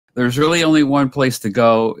there's really only one place to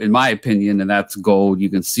go, in my opinion, and that's gold. You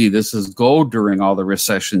can see this is gold during all the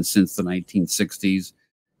recessions since the 1960s.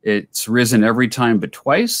 It's risen every time but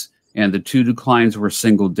twice, and the two declines were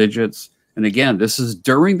single digits. And again, this is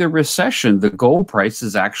during the recession. The gold price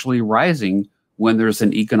is actually rising when there's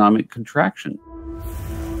an economic contraction.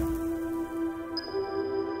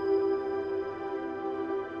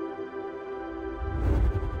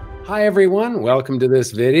 Hi, everyone. Welcome to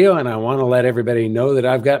this video. And I want to let everybody know that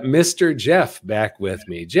I've got Mr. Jeff back with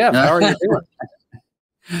me. Jeff, how are you doing?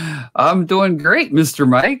 I'm doing great, Mr.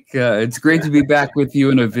 Mike. It's great to be back with you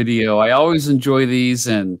in a video. I always enjoy these,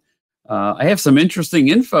 and I have some interesting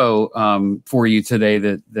info for you today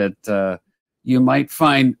that you might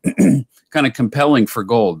find kind of compelling for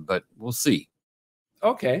gold, but we'll see.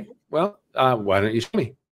 Okay. Well, why don't you show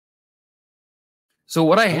me? So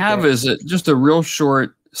what I have is just a real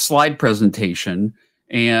short slide presentation,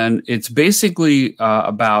 and it's basically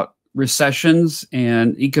about recessions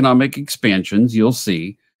and economic expansions, you'll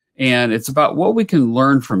see, and it's about what we can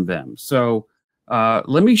learn from them. So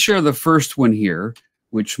let me share the first one here,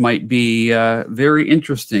 which might be very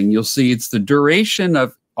interesting. You'll see it's the duration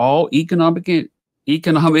of all economic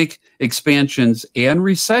expansions and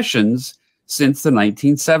recessions since the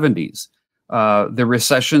 1970s. The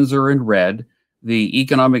recessions are in red, the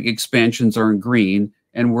economic expansions are in green,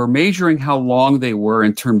 and we're measuring how long they were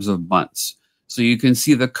in terms of months. So you can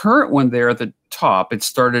see the current one there at the top. It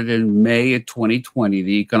started in May of 2020,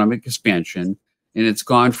 the economic expansion, and it's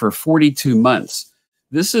gone for 42 months.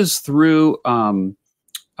 This is through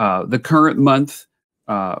the current month,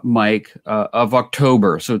 Mike, of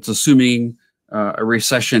October. So it's assuming a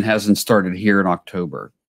recession hasn't started here in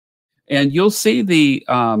October. And you'll see the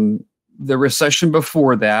recession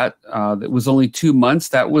before that, that was only 2 months.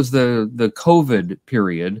 That was the COVID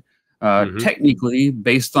period. Technically,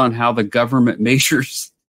 based on how the government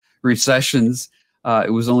measures recessions,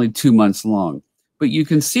 it was only 2 months long. But you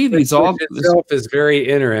can see these all. Itself is very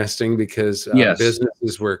interesting because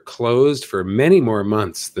businesses were closed for many more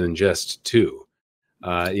months than just two.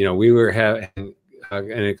 You know, we were having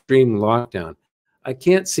an extreme lockdown. I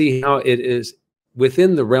can't see how it is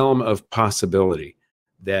within the realm of possibility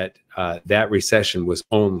that that recession was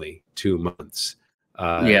only 2 months.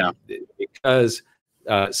 Because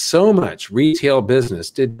so much retail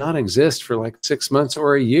business did not exist for like 6 months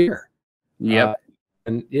or a year. And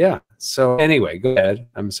so anyway, go ahead.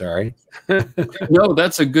 I'm sorry. No,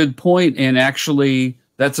 that's a good point. And actually,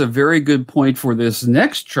 that's a very good point for this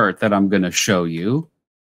next chart that I'm going to show you.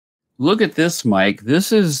 Look at this, Mike.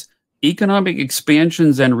 This is economic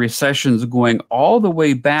expansions and recessions going all the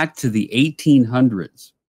way back to the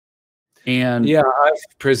 1800s. And yeah,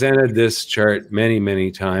 I've presented this chart many, many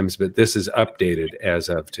times, but this is updated as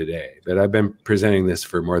of today. But I've been presenting this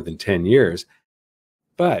for more than 10 years.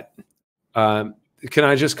 But can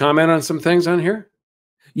I just comment on some things on here?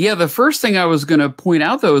 Yeah, the first thing I was going to point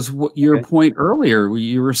out, though, is what your point earlier.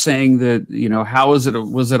 You were saying that, you know, how is it?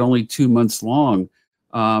 Was it only 2 months long?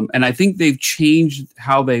 And I think they've changed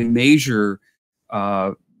how they measure,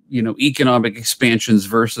 you know, economic expansions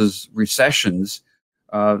versus recessions.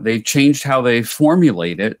 They've changed how they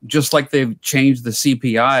formulate it, just like they've changed the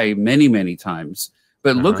CPI many, many times.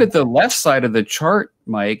 But look at the left side of the chart,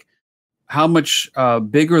 Mike, how much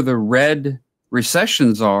bigger the red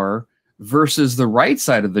recessions are versus the right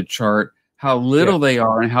side of the chart, how little they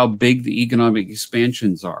are and how big the economic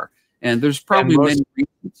expansions are. And there's probably many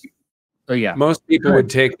reasons. Most people would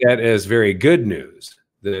take that as very good news.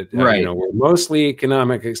 That you know, we're mostly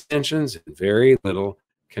economic extensions and very little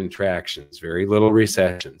contractions, very little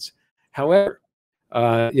recessions. However,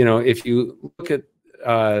 you know, if you look at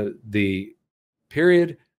the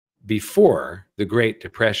period before the Great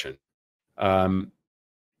Depression,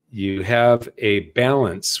 you have a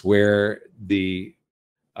balance where the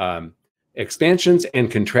expansions and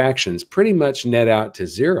contractions pretty much net out to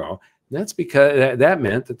zero. That's because that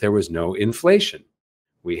meant that there was no inflation.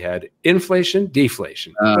 We had inflation,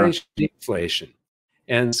 deflation, inflation, deflation.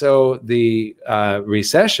 And so the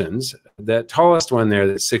recessions, the tallest one there,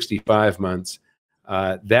 that's 65 months,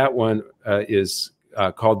 that one is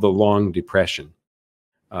called the Long Depression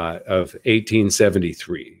of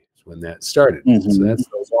 1873 is when that started. So that's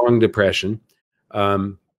the Long Depression.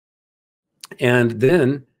 And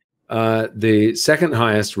then the second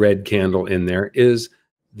highest red candle in there is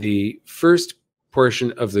the first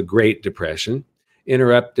portion of the Great Depression,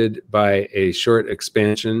 interrupted by a short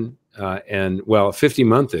expansion and, well, a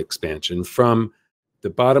 50-month expansion from the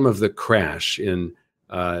bottom of the crash in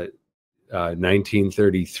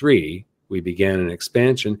 1933. We began an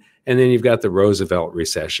expansion, and then you've got the Roosevelt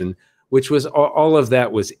recession, which was all of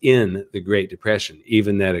that was in the Great Depression,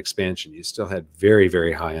 even that expansion. You still had very,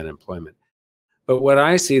 very high unemployment. But what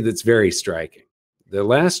I see that's very striking, the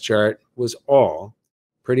last chart was all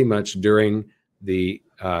pretty much during the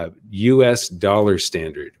US dollar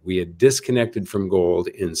standard. We had disconnected from gold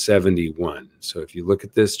in 71. So if you look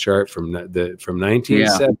at this chart from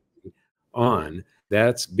 1970 on,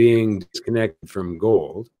 that's being disconnected from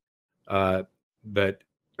gold. But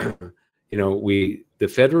you know, the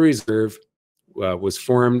Federal Reserve was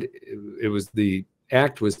formed. The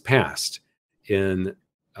act was passed in,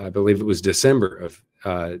 I believe it was December of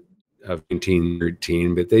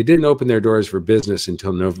 1913, but they didn't open their doors for business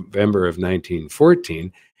until November of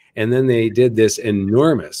 1914. And then they did this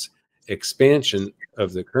enormous expansion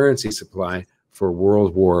of the currency supply for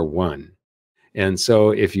World War I. And so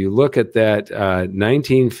if you look at that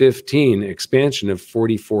 1915 expansion of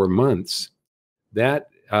 44 months, that,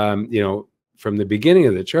 you know, from the beginning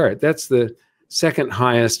of the chart, that's the second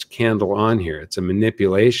highest candle on here. It's a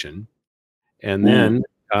manipulation. And then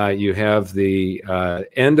you have the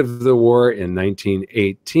end of the war in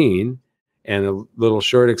 1918 and a little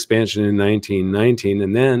short expansion in 1919.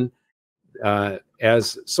 And then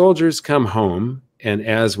as soldiers come home and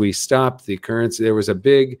as we stop the currency, there was a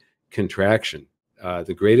big contraction,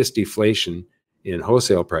 the greatest deflation in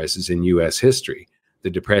wholesale prices in U.S. history,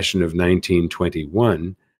 the Depression of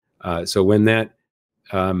 1921. So when that,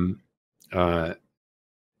 in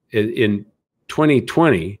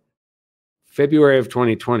 2020, February of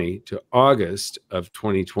 2020 to August of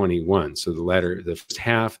 2021, so the last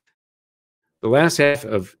half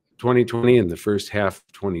of 2020 and the first half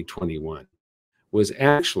of 2021 was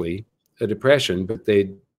actually a depression, but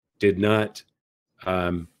they did not,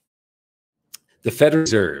 the Federal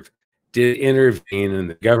Reserve did intervene and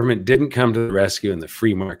the government didn't come to the rescue, and the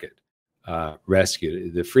free market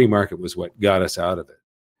rescued. The free market was what got us out of it.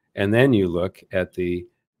 And then you look at the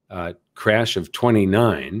crash of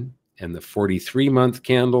 29 and the 43-month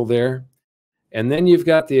candle there. And then you've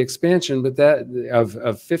got the expansion, but that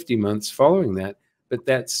of 50 months following that, but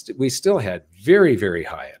we still had very, very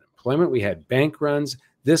high unemployment. We had bank runs.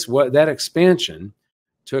 That expansion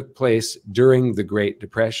took place during the Great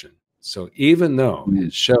Depression. So even though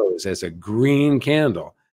it shows as a green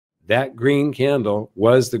candle, that green candle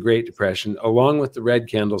was the Great Depression, along with the red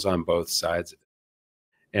candles on both sides of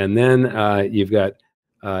it. And then you've got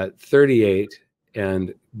 38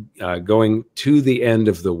 and going to the end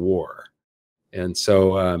of the war. And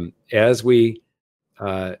so as we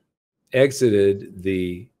exited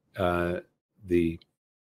the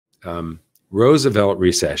Roosevelt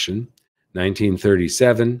recession,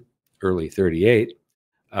 1937, early 38,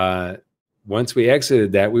 once we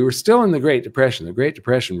exited that, we were still in the Great Depression. The Great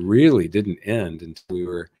Depression really didn't end until we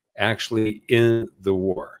were actually in the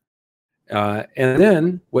war. And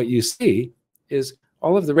then what you see is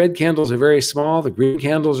all of the red candles are very small. The green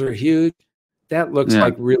candles are huge. That looks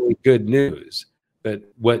like really good news. But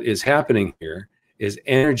what is happening here is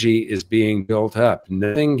energy is being built up.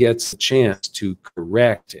 Nothing gets a chance to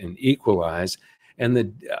correct and equalize.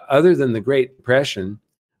 And other than the Great Depression,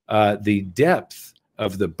 the depth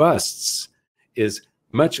of the busts is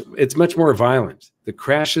much more violent. The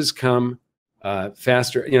crashes come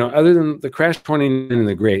faster. You know, other than the crash 29 in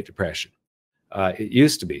the Great Depression, it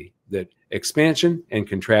used to be that expansion and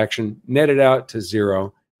contraction netted out to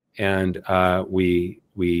zero, and we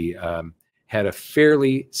had a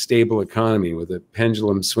fairly stable economy with a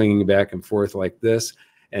pendulum swinging back and forth like this.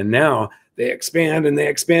 And now they expand and they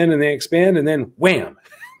expand and they expand, and then wham,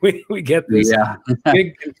 we get this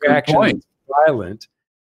big contraction that's violent.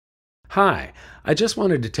 Hi, I just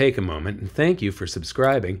wanted to take a moment and thank you for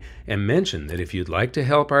subscribing and mention that if you'd like to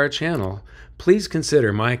help our channel, please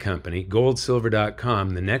consider my company, GoldSilver.com,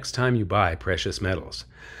 the next time you buy precious metals.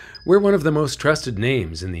 We're one of the most trusted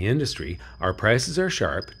names in the industry. Our prices are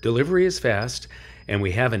sharp, delivery is fast, and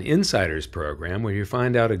we have an insiders program where you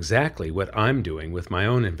find out exactly what I'm doing with my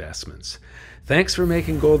own investments. Thanks for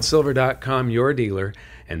making GoldSilver.com your dealer,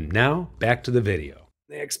 and now back to the video.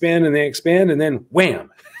 They expand and then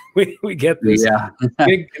wham! We get this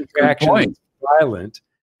big contraction that's violent.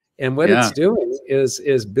 And what it's doing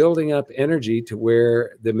is building up energy to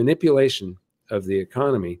where the manipulation of the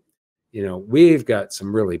economy, you know, we've got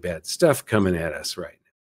some really bad stuff coming at us right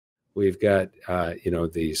now. We've got, you know,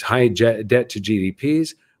 these high debt to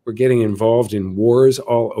GDPs. We're getting involved in wars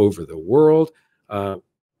all over the world.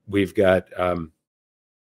 We've got,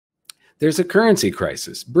 there's a currency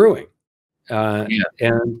crisis brewing.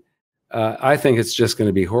 And I think it's just going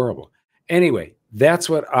to be horrible. Anyway, that's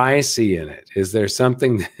what I see in it. Is there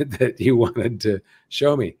something that you wanted to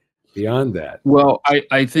show me beyond that? Well,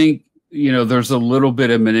 I think there's a little bit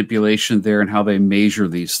of manipulation there in how they measure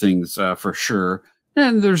these things, for sure.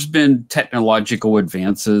 And there's been technological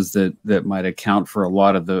advances that might account for a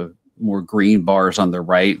lot of the more green bars on the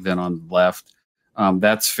right than on the left.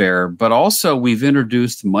 That's fair. But also, we've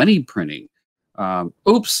introduced money printing.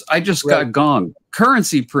 Oops, I just got gonged.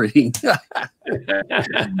 Currency printing.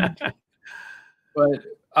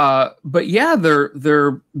 But yeah,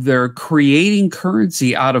 they're creating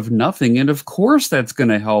currency out of nothing, and of course that's going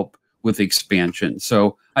to help with expansion.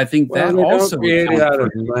 So I think that also don't create it out of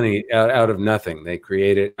money, out of nothing. They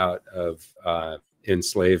create it out of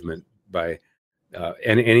enslavement by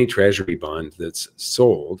any treasury bond that's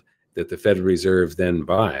sold that the Federal Reserve then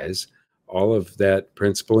buys. All of that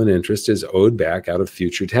principal and interest is owed back out of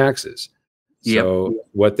future taxes. So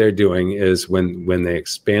what they're doing is when they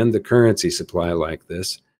expand the currency supply like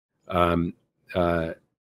this, most of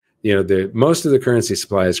the currency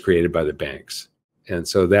supply is created by the banks. And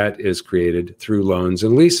so that is created through loans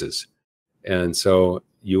and leases. And so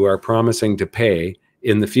you are promising to pay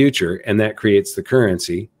in the future, and that creates the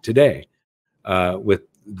currency today. With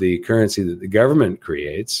the currency that the government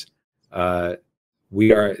creates, the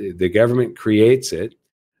government creates it.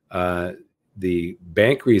 The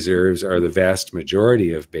bank reserves are the vast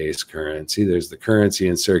majority of base currency. There's the currency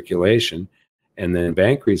in circulation, and then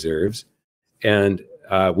bank reserves, and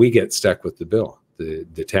we get stuck with the bill,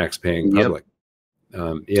 the tax-paying public.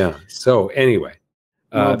 So anyway,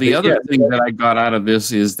 the other thing that I got out of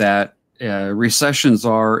this is that recessions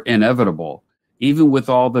are inevitable. Even with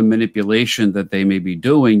all the manipulation that they may be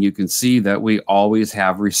doing, you can see that we always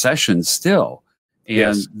have recessions still.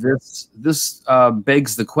 And this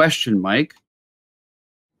begs the question, Mike,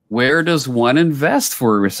 where does one invest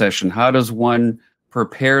for a recession? How does one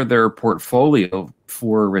prepare their portfolio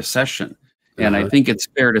for a recession? And I think it's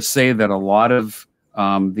fair to say that a lot of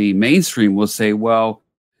the mainstream will say, well,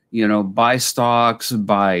 buy stocks,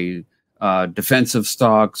 buy defensive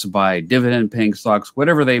stocks, buy dividend-paying stocks,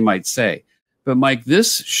 whatever they might say. But Mike,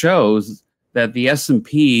 this shows that the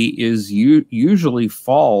S&P usually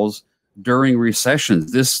falls during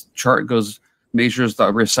recessions. This chart measures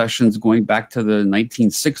the recessions going back to the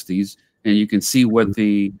 1960s, and you can see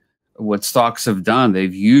what stocks have done.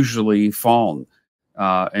 They've usually fallen.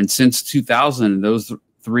 And since 2000, those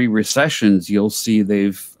three recessions, you'll see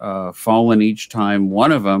they've fallen each time.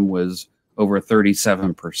 One of them was over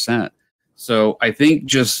 37%. So I think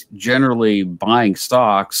just generally buying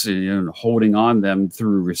stocks and holding on them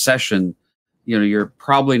through recession, you're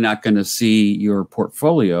probably not going to see your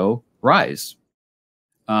portfolio rise.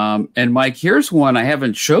 And Mike, here's one I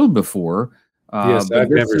haven't showed before. Yes, I've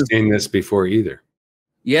never seen this before either.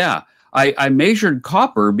 Yeah, I measured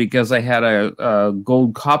copper because I had a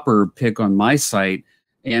gold copper pick on my site.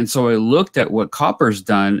 And so I looked at what copper's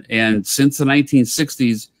done. And since the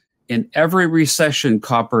 1960s, in every recession,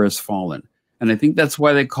 copper has fallen. And I think that's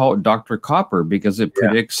why they call it Dr. Copper, because it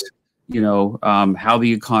predicts, how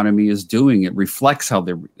the economy is doing. It reflects how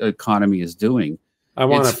the economy is doing. I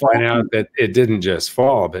want to point out that it didn't just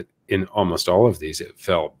fall, but in almost all of these, it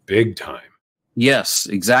fell big time. Yes,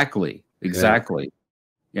 exactly. Exactly.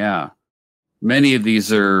 Yeah. Many of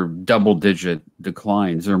these are double-digit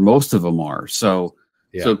declines, or most of them are. So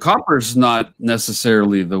copper's not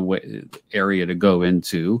necessarily the area to go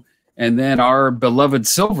into. And then our beloved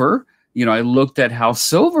silver, I looked at how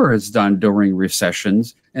silver has done during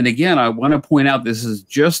recessions. And again, I want to point out this is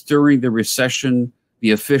just during the recession,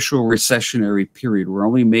 the official recessionary period. We're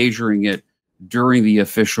only measuring it during the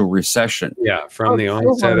official recession. Yeah, from the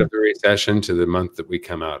onset of the recession to the month that we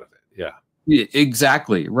come out of it. Yeah,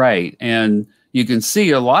 exactly, right. And you can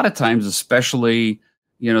see a lot of times, especially,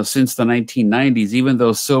 since the 1990s, even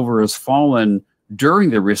though silver has fallen during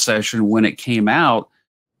the recession, when it came out,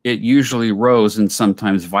 it usually rose, and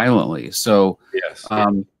sometimes violently. So,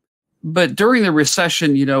 but during the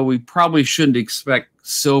recession, we probably shouldn't expect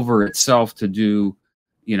silver itself to do,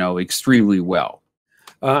 extremely well.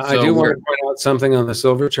 I do want to point out something on the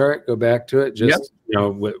silver chart. Go back to it, just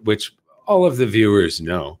which all of the viewers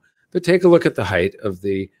know. But take a look at the height of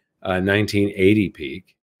the 1980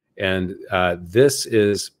 peak, and this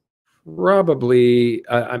is probably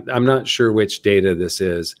I'm not sure which data this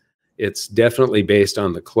is. It's definitely based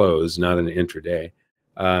on the close, not an intraday.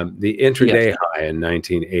 The intraday high in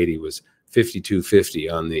 1980 was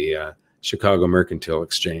 52.50 on the Chicago Mercantile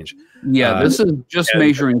Exchange. Yeah, this is just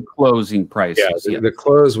measuring closing prices. Yeah, the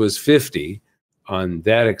close was 50 on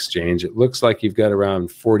that exchange. It looks like you've got around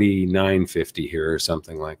 49.50 here or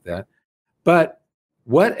something like that. But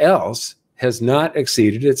what else has not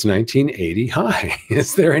exceeded its 1980 high?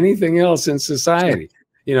 Is there anything else in society?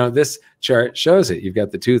 you know, this chart shows it. You've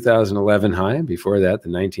got the 2011 high, and before that, the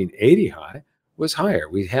 1980 high was higher.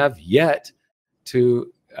 We have yet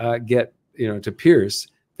to get, you know, to pierce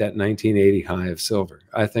that 1980 high of silver.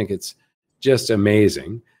 I think it's just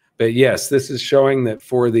amazing. But yes, this is showing that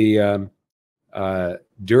for the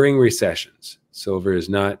during recessions, silver is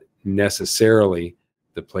not necessarily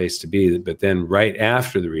the place to be. But then right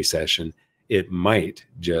after the recession, it might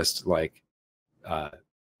just like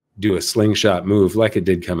do a slingshot move like it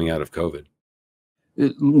did coming out of COVID.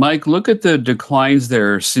 Mike, look at the declines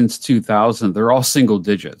there since 2000. They're all single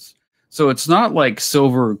digits. So it's not like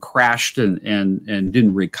silver crashed and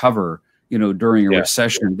didn't recover, you know, during a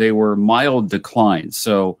recession. They were mild declines.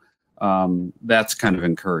 So that's kind of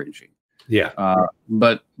encouraging. Yeah.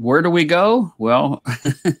 But where do we go? Well,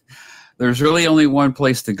 there's really only one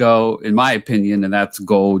place to go, in my opinion, and that's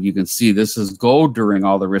gold. You can see this is gold during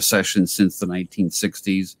all the recessions since the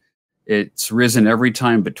 1960s. It's risen every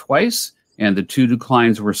time but twice, and the two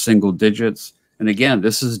declines were single digits. And again,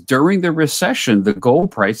 this is during the recession. The gold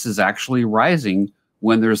price is actually rising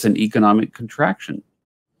when there's an economic contraction.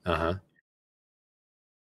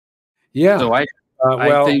 Yeah. So I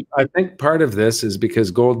think part of this is because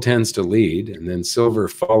gold tends to lead, and then silver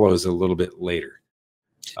follows a little bit later.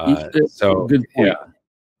 So good point.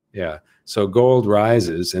 Yeah. So gold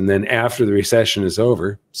rises, and then after the recession is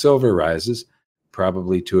over, silver rises,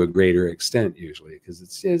 probably to a greater extent usually,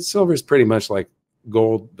 because silver is pretty much like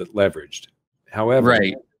gold but leveraged. However,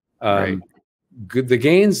 the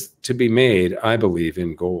gains to be made, I believe,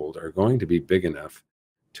 in gold are going to be big enough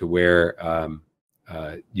to where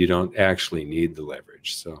you don't actually need the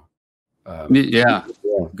leverage. So,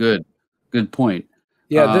 good point.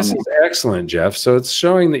 Yeah, this is excellent, Jeff. So it's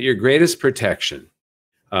showing that your greatest protection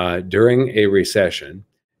during a recession,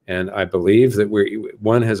 and I believe that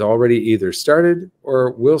one has already either started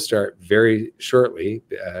or will start very shortly,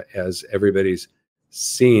 as everybody's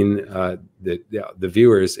seen, the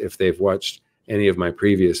viewers, if they've watched any of my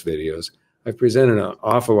previous videos, I've presented an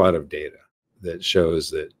awful lot of data that shows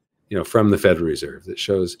that, you know, from the Federal Reserve, that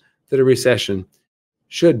shows that a recession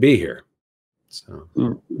should be here. So,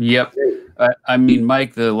 yep. I mean,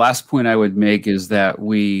 Mike, the last point I would make is that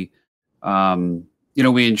we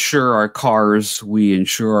insure our cars, we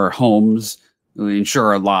insure our homes, we insure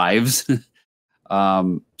our lives.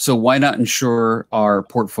 So why not insure our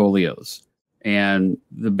portfolios? And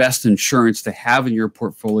the best insurance to have in your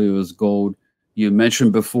portfolio is gold. You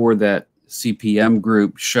mentioned before that CPM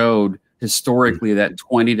group showed historically that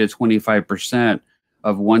 20 to 25%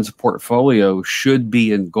 of one's portfolio should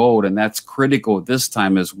be in gold. And that's critical this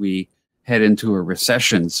time as we head into a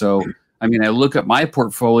recession. So, I mean, I look at my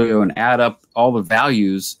portfolio and add up all the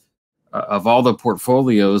values of all the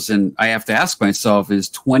portfolios, and I have to ask myself, is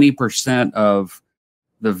 20% of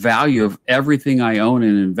the value of everything I own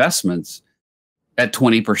in investments at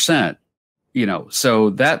 20%? You know, so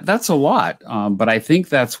that's a lot. But I think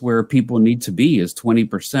that's where people need to be, is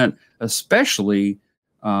 20%, especially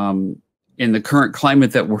in the current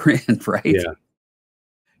climate that we're in, right?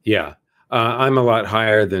 Yeah. I'm a lot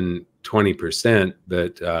higher than 20%,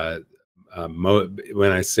 but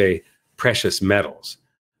when I say precious metals,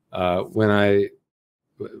 my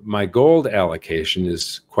gold allocation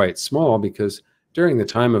is quite small, because during the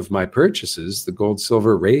time of my purchases, the gold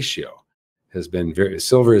silver ratio has been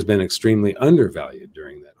silver has been extremely undervalued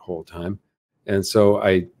during that whole time. And so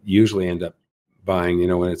I usually end up buying, you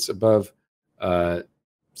know, when it's above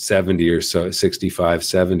 70 or so, 65,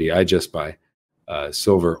 70, I just buy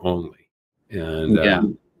silver only.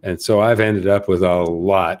 And so I've ended up with a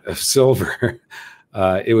lot of silver.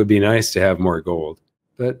 It would be nice to have more gold,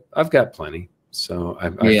 but I've got plenty. So I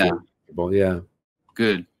feel comfortable. Yeah.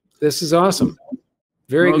 Good. This is awesome.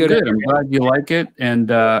 Very good. I'm glad you like it. And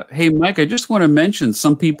hey, Mike, I just want to mention,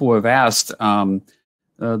 some people have asked,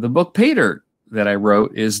 the book Pay Dirt that I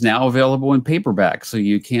wrote is now available in paperback. So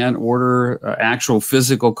you can order an actual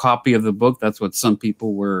physical copy of the book. That's what some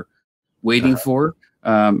people were waiting for.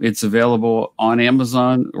 It's available on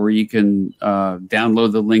Amazon, or you can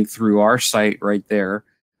download the link through our site right there.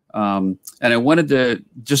 And I wanted to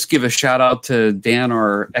just give a shout out to Dan,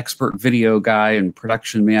 our expert video guy and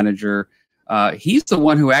production manager. He's the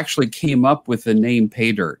one who actually came up with the name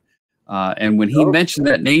Pay Dirt. And when he mentioned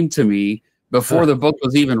that name to me before the book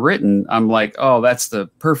was even written, I'm like, oh, that's the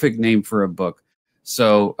perfect name for a book.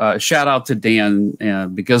 So shout out to Dan,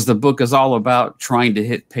 because the book is all about trying to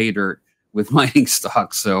hit pay dirt with mining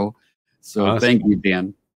stocks. So awesome. Thank you,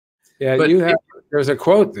 Dan. Yeah, but there's a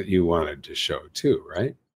quote that you wanted to show too,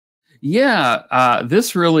 right? Yeah,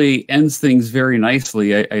 this really ends things very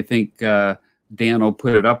nicely. I think Dan will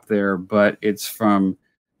put it up there, but it's from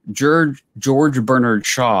George Bernard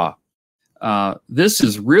Shaw. This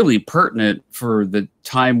is really pertinent for the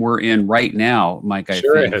time we're in right now, Mike, I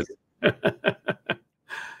think. Is.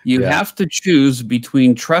 You have to choose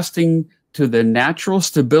between trusting to the natural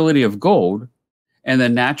stability of gold and the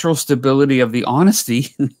natural stability of the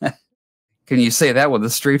honesty. Can you say that with a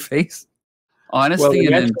straight face? Honesty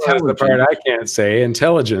and intelligence. The part I can't say,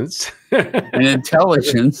 intelligence. And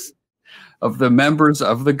intelligence of the members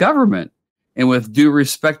of the government. And with due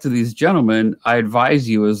respect to these gentlemen, I advise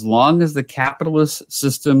you, as long as the capitalist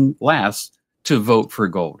system lasts, to vote for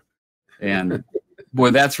gold. And boy,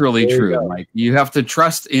 that's really true, Mike. You have to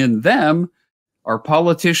trust in them, our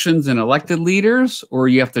politicians and elected leaders, or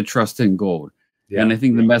you have to trust in gold. Yeah. And I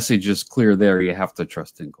think the message is clear there. You have to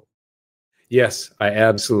trust in gold. Yes, I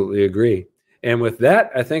absolutely agree. And with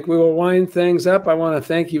that, I think we will wind things up. I want to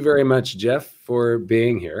thank you very much, Jeff, for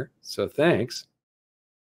being here. So thanks.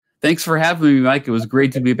 Thanks for having me, Mike. It was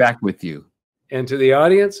great to be back with you. And to the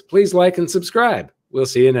audience, please like and subscribe. We'll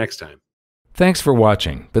see you next time. Thanks for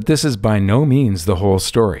watching, but this is by no means the whole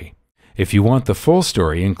story. If you want the full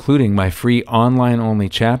story, including my free online-only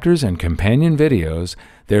chapters and companion videos,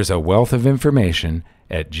 there's a wealth of information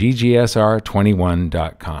at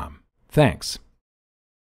ggsr21.com. Thanks.